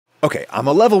Okay, I'm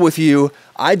a level with you.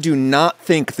 I do not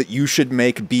think that you should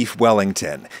make beef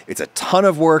Wellington. It's a ton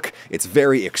of work, it's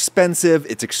very expensive,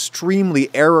 it's extremely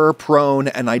error-prone,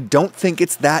 and I don't think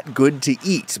it's that good to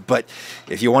eat. But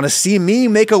if you want to see me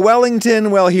make a Wellington,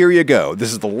 well, here you go.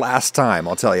 This is the last time,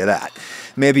 I'll tell you that.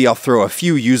 Maybe I'll throw a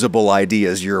few usable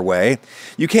ideas your way.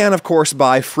 You can, of course,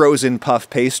 buy frozen puff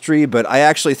pastry, but I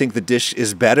actually think the dish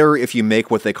is better if you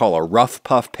make what they call a rough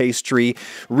puff pastry.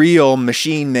 Real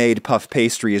machine-made puff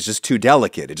pastry is just too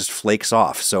delicate. It just flakes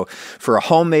off. So for a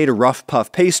homemade rough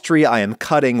puff pastry, I am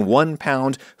cutting 1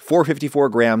 pound, 454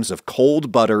 grams of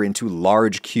cold butter into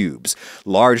large cubes.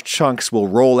 Large chunks will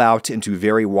roll out into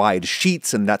very wide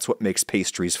sheets, and that's what makes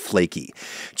pastries flaky.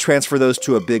 Transfer those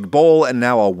to a big bowl, and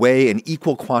now I'll weigh an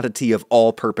equal quantity of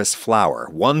all-purpose flour,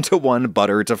 1-to-1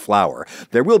 butter to flour.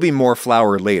 There will be more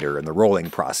flour later in the rolling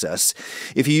process.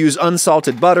 If you use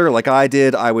unsalted butter like I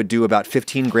did, I would do about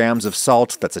 15 grams of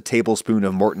salt. That's a tablespoon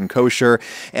of Morton kosher.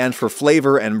 And for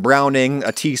flavor and browning,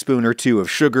 a teaspoon or 2 of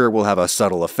sugar will have a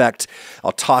subtle effect.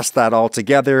 I'll toss that all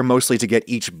together, mostly to get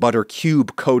each butter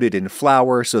cube coated in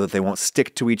flour so that they won't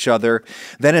stick to each other.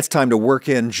 Then it's time to work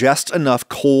in just enough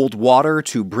cold water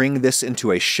to bring this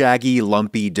into a shaggy,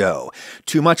 lumpy dough.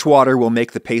 Too much water will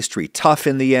make the pastry tough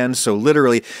in the end, so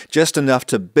literally just enough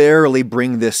to barely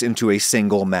bring this into a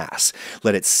single mass.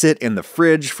 Let it sit in the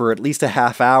fridge for at least a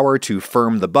half hour to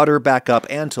firm the butter back up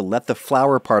and to let the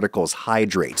flour particles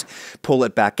hydrate. Pull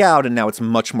it back out, and now it's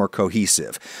much more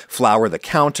cohesive. Flour the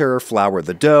counter, flour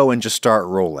the dough, and just start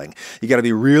rolling. You gotta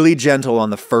be really gentle on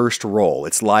the first roll.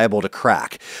 It's liable to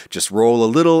crack. Just roll a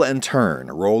little and turn,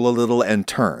 roll a little and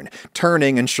turn.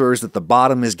 Turning ensures that the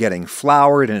bottom is getting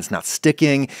floured and it's not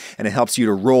sticking, and it helps you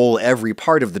to roll every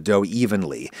part of the dough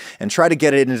evenly. And try to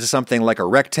get it into something like a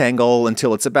rectangle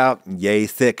until it's about yay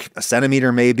thick, a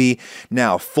centimeter maybe.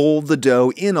 Now fold the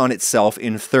dough in on itself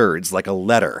in thirds like a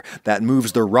letter. That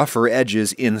moves the rougher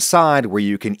edges inside where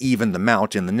you can even them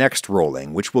out in the next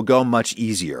rolling, which will go much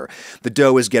easier. The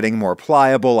dough is getting more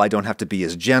pliable, I don't have to be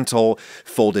as gentle.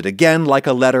 Fold it again like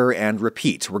a letter and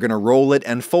repeat. We're going to roll it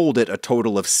and fold it a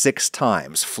total of 6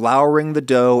 times, flouring the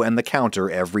dough and the counter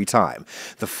every time.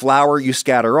 The flour you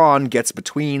scatter on gets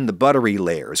between the buttery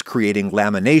layers, creating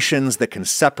laminations that can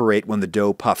separate when the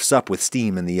dough puffs up with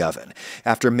steam in the oven.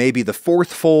 After maybe the 4th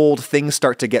fold, things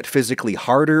start to get physically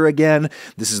harder again.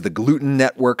 This is the gluten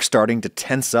network starting to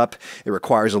tense up. It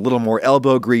requires a little more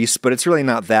elbow grease, but it's really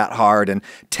not that hard, and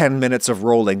 10 minutes of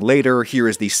rolling later, here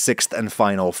is the 6th and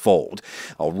final fold.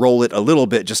 I'll roll it a little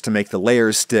bit just to make the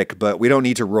layers stick, but we don't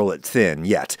need to roll it thin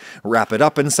yet. Wrap it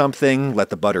up in something, let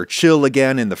the butter chill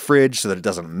again in the fridge so that it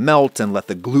doesn't melt, and let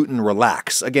the gluten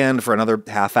relax, again for another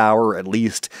half hour at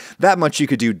least. That much you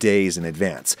could do days in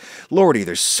advance. Lordy,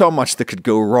 there's so much that could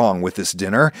go wrong with this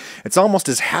dinner. It's almost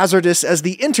as hazardous as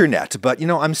the internet, but you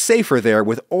know, I'm safer there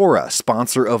with Aura,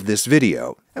 sponsor of this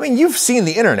video. I mean, you've seen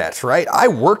the internet, right? I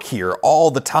work here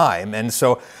all the time, and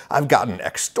so I've gotten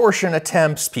extortion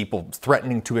attempts, people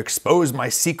threatening to expose my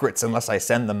secrets unless I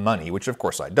send them money, which of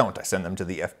course I don't. I send them to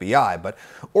the FBI, but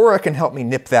Aura can help me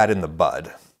nip that in the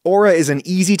bud. Aura is an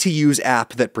easy-to-use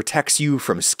app that protects you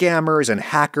from scammers and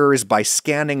hackers by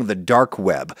scanning the dark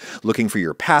web, looking for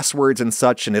your passwords and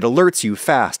such, and it alerts you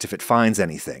fast if it finds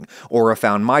anything. Aura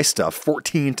found my stuff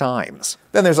 14 times.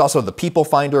 Then there's also the People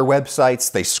Finder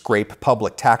websites. They scrape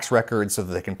public tax records so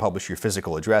that they can publish your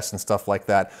physical address and stuff like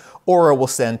that. Aura will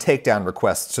send takedown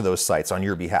requests to those sites on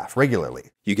your behalf regularly.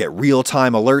 You get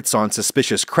real-time alerts on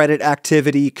suspicious credit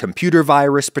activity, computer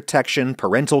virus protection,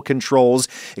 parental controls.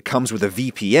 It comes with a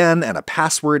VPN and a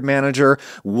password manager,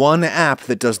 one app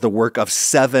that does the work of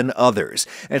 7 others.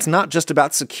 And it's not just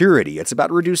about security, it's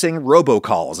about reducing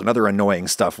robocalls and other annoying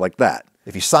stuff like that.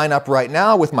 If you sign up right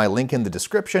now with my link in the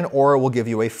description, Aura will give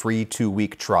you a free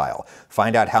 2-week trial.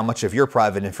 Find out how much of your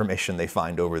private information they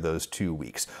find over those 2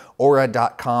 weeks.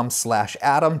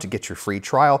 Aura.com/Adam to get your free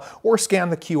trial, or scan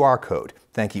the QR code.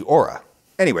 Thank you, Aura.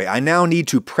 Anyway, I now need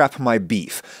to prep my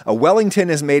beef. A Wellington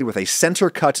is made with a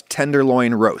center-cut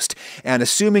tenderloin roast, and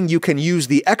assuming you can use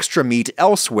the extra meat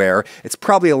elsewhere, it's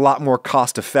probably a lot more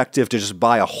cost-effective to just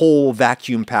buy a whole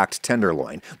vacuum-packed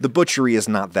tenderloin. The butchery is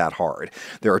not that hard.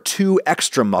 There are 2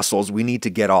 extra muscles we need to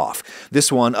get off.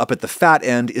 This one up at the fat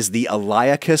end is the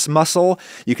iliacus muscle.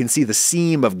 You can see the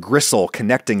seam of gristle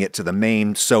connecting it to the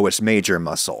main psoas major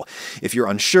muscle. If you're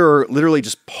unsure, literally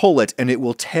just pull it and it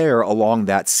will tear along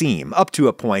that seam, up to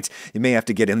a point, you may have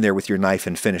to get in there with your knife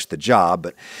and finish the job,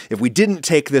 but if we didn't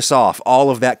take this off, all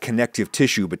of that connective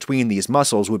tissue between these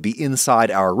muscles would be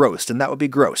inside our roast, and that would be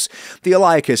gross. The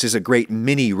iliacus is a great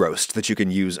mini roast that you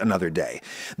can use another day.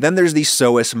 Then there's the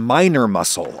psoas minor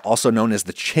muscle, also known as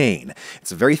the chain.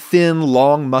 It's a very thin,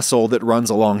 long muscle that runs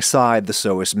alongside the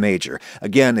psoas major.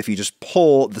 Again, if you just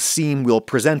pull, the seam will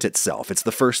present itself. It's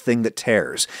the first thing that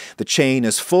tears. The chain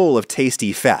is full of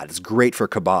tasty fat. It's great for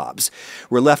kebabs.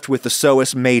 We're left with the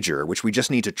psoas major, which we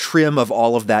just need to trim of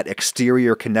all of that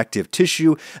exterior connective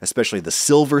tissue, especially the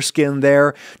silver skin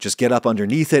there. Just get up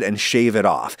underneath it and shave it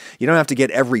off. You don't have to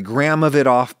get every gram of it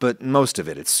off, but most of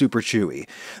it. It's super chewy.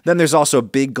 Then there's also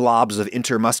big globs of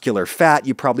intermuscular fat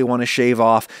you probably want to shave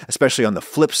off, especially on the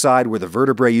flip side where the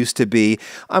vertebrae used to be.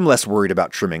 I'm less worried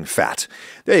about trimming fat.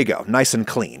 There you go, nice and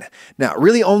clean. Now,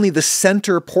 really only the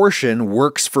center portion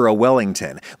works for a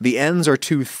Wellington. The ends are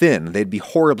too thin. They'd be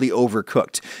horribly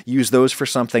overcooked. Use those for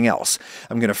something else.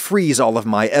 I'm going to freeze all of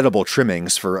my edible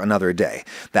trimmings for another day.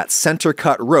 That center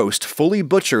cut roast, fully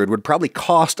butchered, would probably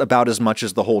cost about as much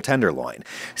as the whole tenderloin.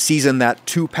 Season that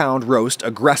 2-pound roast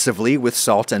aggressively with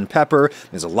salt and pepper.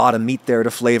 There's a lot of meat there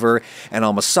to flavor, and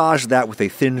I'll massage that with a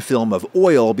thin film of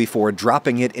oil before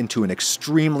dropping it into an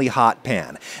extremely hot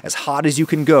pan, as hot as you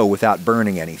can go without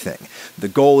burning anything. The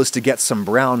goal is to get some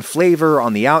brown flavor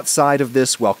on the outside of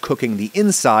this while cooking the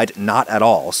inside not at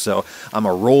all, so I'm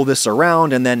gonna roll this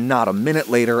around and then not a minute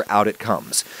later out it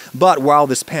comes. But while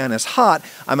this pan is hot,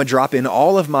 I'm gonna drop in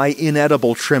all of my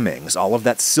inedible trimmings, all of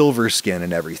that silver skin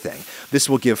and everything. This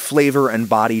will give flavor and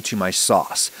body to my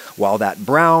sauce. While that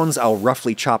browns, I'll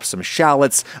roughly chop some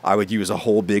shallots. I would use a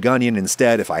whole big onion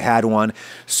instead if I had one.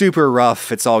 Super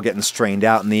rough, it's all getting strained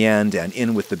out in the end and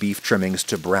in with the beef trimmings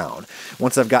to brown.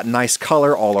 Once I've got nice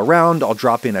color all around, I'll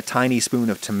drop in a tiny spoon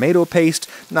of tomato paste.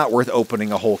 Not worth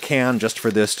opening a whole can just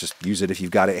for this, just use it if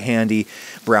you've got it handy.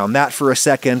 Brown that for a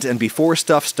second, and before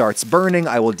stuff starts burning,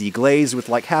 I will deglaze with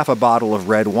like half a bottle of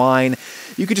red wine.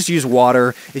 You could just use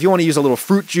water. If you want to use a little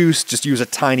fruit juice, just use a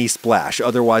tiny splash,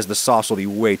 otherwise the sauce will be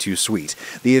way too sweet.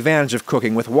 The advantage of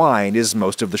cooking with wine is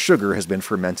most of the sugar has been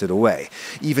fermented away.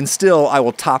 Even still, I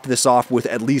will top this off with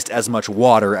at least as much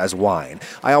water as wine.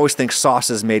 I always think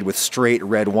sauces made with straight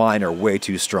red wine are way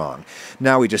too strong.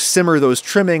 Now we just simmer those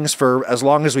trimmings for as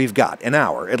long as we've got, an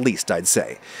hour at least, I'd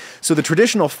say. So the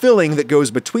traditional filling that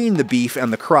goes between the beef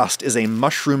and the crust is a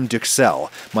mushroom duxelle.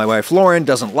 My wife Lauren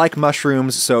doesn't like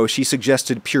mushrooms, so she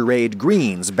suggested pureed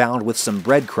greens bound with some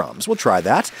breadcrumbs. We'll try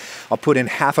that. I'll put in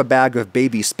half a bag of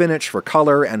baby spinach for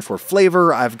color, and for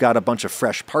flavor, I've got a bunch of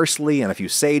fresh parsley and a few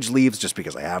sage leaves just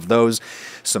because I have those,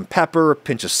 some pepper, a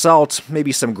pinch of salt,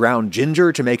 maybe some ground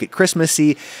ginger to make it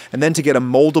Christmassy, and then to get a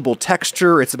moldable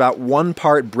texture, it's about 1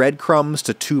 part breadcrumbs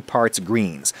to 2 parts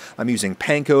greens. I'm using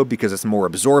panko because it's more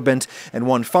absorbent, and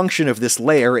one function of this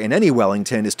layer in any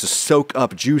Wellington is to soak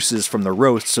up juices from the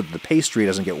roast so that the pastry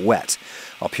doesn't get wet.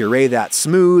 I'll puree that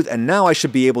smooth, and now I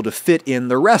should be able to fit in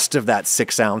the rest of that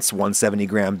 6-ounce,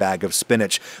 170-gram bag of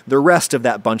spinach, the rest of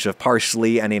that bunch of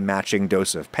parsley, and a matching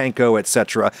dose of panko,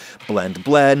 etc.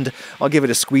 Blend. I'll give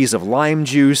it a squeeze of lime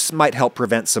juice. Might help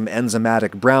prevent some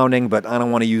enzymatic browning, but I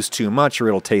don't want to use too much or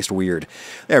it'll taste weird.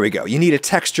 There we go. You need a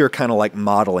texture kind of like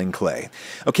modeling clay.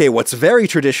 Okay, what's very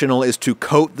traditional is to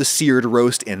coat the seared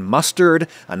roast in mustard,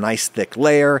 a nice thick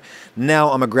layer. Now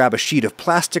I'm going to grab a sheet of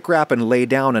plastic wrap and lay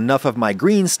down enough of my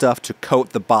green stuff to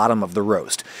coat the bottom of the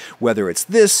roast. Whether it's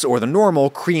this or the normal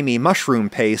creamy mushroom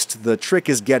paste, the trick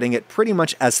is getting it pretty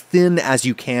much as thin as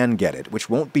you can get it, which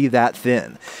won't be that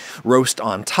thin. Roast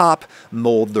on top,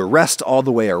 mold the rest all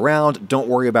the way around. Don't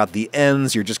worry about the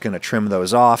ends, you're just going to trim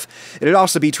those off. It'd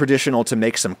also be traditional to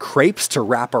make some crepes to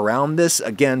wrap around this,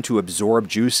 again to absorb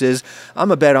juices.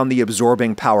 I'm a bet on the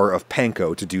absorbing power of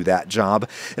panko to do that job.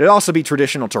 It'd also be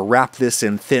traditional to wrap this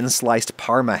in thin sliced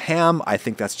Parma ham. I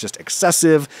think that's just excessive.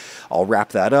 I'll wrap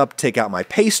that up, take out my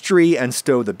pastry, and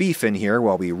stow the beef in here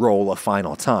while we roll a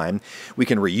final time. We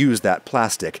can reuse that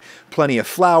plastic. Plenty of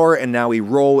flour, and now we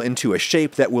roll into a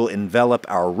shape that will envelop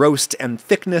our roast, and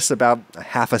thickness about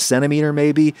 1/2 centimeter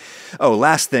maybe. Oh,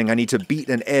 last thing, I need to beat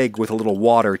an egg with a little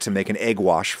water to make an egg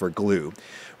wash for glue.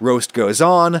 Roast goes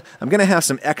on. I'm going to have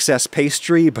some excess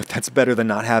pastry, but that's better than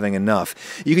not having enough.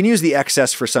 You can use the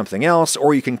excess for something else,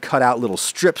 or you can cut out little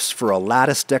strips for a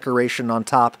lattice decoration on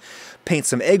top. Paint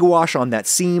some egg wash on that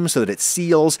seam so that it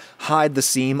seals, hide the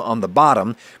seam on the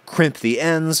bottom, crimp the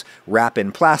ends, wrap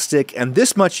in plastic, and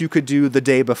this much you could do the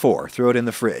day before. Throw it in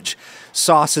the fridge.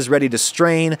 Sauce is ready to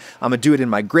strain. I'm going to do it in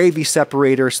my gravy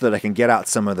separator so that I can get out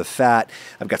some of the fat.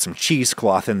 I've got some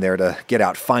cheesecloth in there to get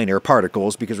out finer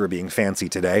particles because we're being fancy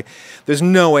today. There's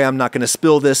no way I'm not going to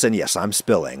spill this, and yes, I'm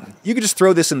spilling. You could just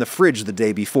throw this in the fridge the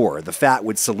day before. The fat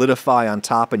would solidify on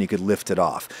top and you could lift it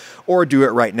off. Or do it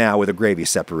right now with a gravy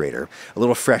separator. A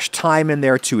little fresh thyme in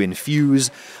there to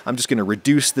infuse. I'm just going to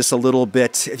reduce this a little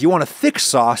bit. If you want a thick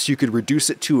sauce, you could reduce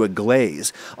it to a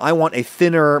glaze. I want a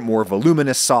thinner, more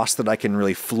voluminous sauce that I can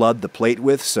really flood the plate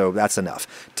with, so that's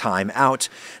enough. Thyme out.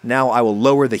 Now I will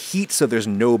lower the heat so there's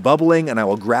no bubbling, and I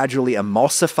will gradually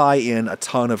emulsify in a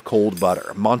ton of cold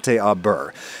butter. Monte au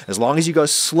beurre. As long as you go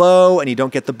slow and you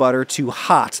don't get the butter too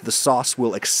hot, the sauce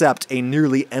will accept a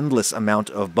nearly endless amount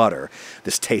of butter.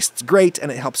 This tastes great,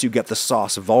 and it helps you get the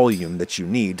sauce volume that you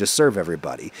need to serve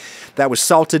everybody. That was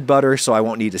salted butter, so I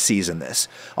won't need to season this.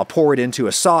 I'll pour it into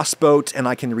a sauce boat, and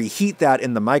I can reheat that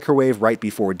in the microwave right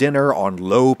before dinner on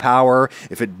low power.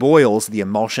 If it boils, the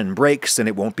emulsion breaks, and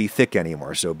it won't be thick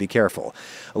anymore, so be careful.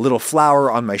 A little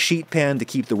flour on my sheet pan to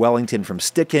keep the Wellington from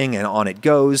sticking, and on it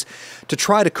goes. To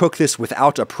try to cook this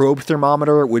without a probe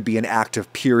thermometer would be an act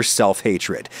of pure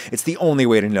self-hatred. It's the only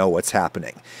way to know what's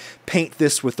happening. Paint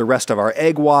this with the rest of our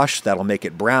egg wash. That'll make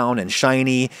it brown and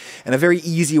shiny. And a very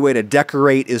easy way to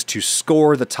decorate is to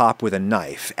score the top with a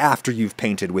knife after you've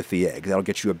painted with the egg. That'll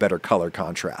get you a better color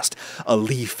contrast. A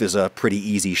leaf is a pretty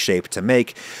easy shape to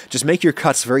make. Just make your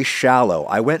cuts very shallow.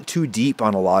 I went too deep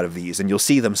on a lot of these, and you'll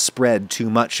see them spread too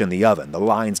much in the oven. The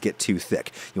lines get too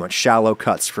thick. You want shallow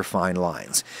cuts for fine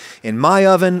lines. In my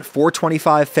oven,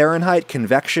 425 Fahrenheit,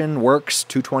 convection works,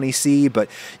 220 C, but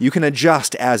you can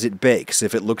adjust as it bakes.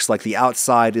 If it looks like the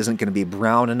outside isn't going to be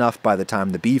brown enough by the time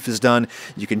the beef is done,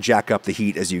 you can jack up the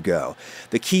heat as you go.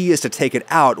 The key is to take it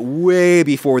out way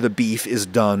before the beef is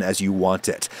done as you want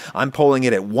it. I'm pulling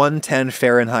it at 110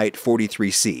 Fahrenheit, 43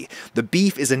 C. The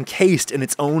beef is encased in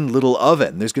its own little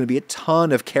oven. There's going to be a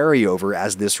ton of carryover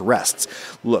as this rests.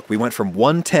 Look, we went from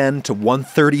 110 to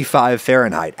 135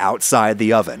 Fahrenheit outside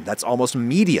the oven. That's almost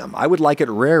medium. I would like it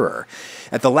rarer.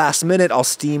 At the last minute, I'll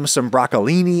steam some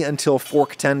broccolini until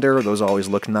fork tender. Those always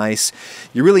look nice.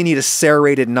 You really need a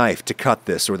serrated knife to cut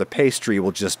this, or the pastry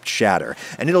will just shatter.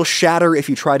 And it'll shatter if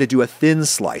you try to do a thin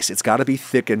slice. It's got to be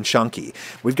thick and chunky.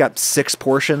 We've got 6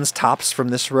 portions tops from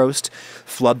this roast.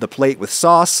 Flood the plate with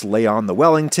sauce, lay on the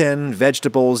Wellington,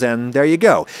 vegetables, and there you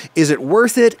go. Is it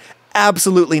worth it?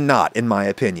 Absolutely not, in my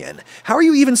opinion. How are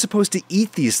you even supposed to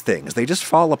eat these things? They just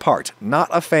fall apart. Not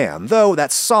a fan. Though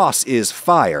that sauce is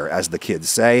fire, as the kids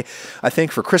say. I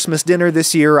think for Christmas dinner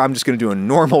this year, I'm just going to do a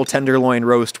normal tenderloin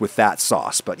roast with that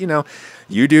sauce. But, you know,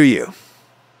 you do you.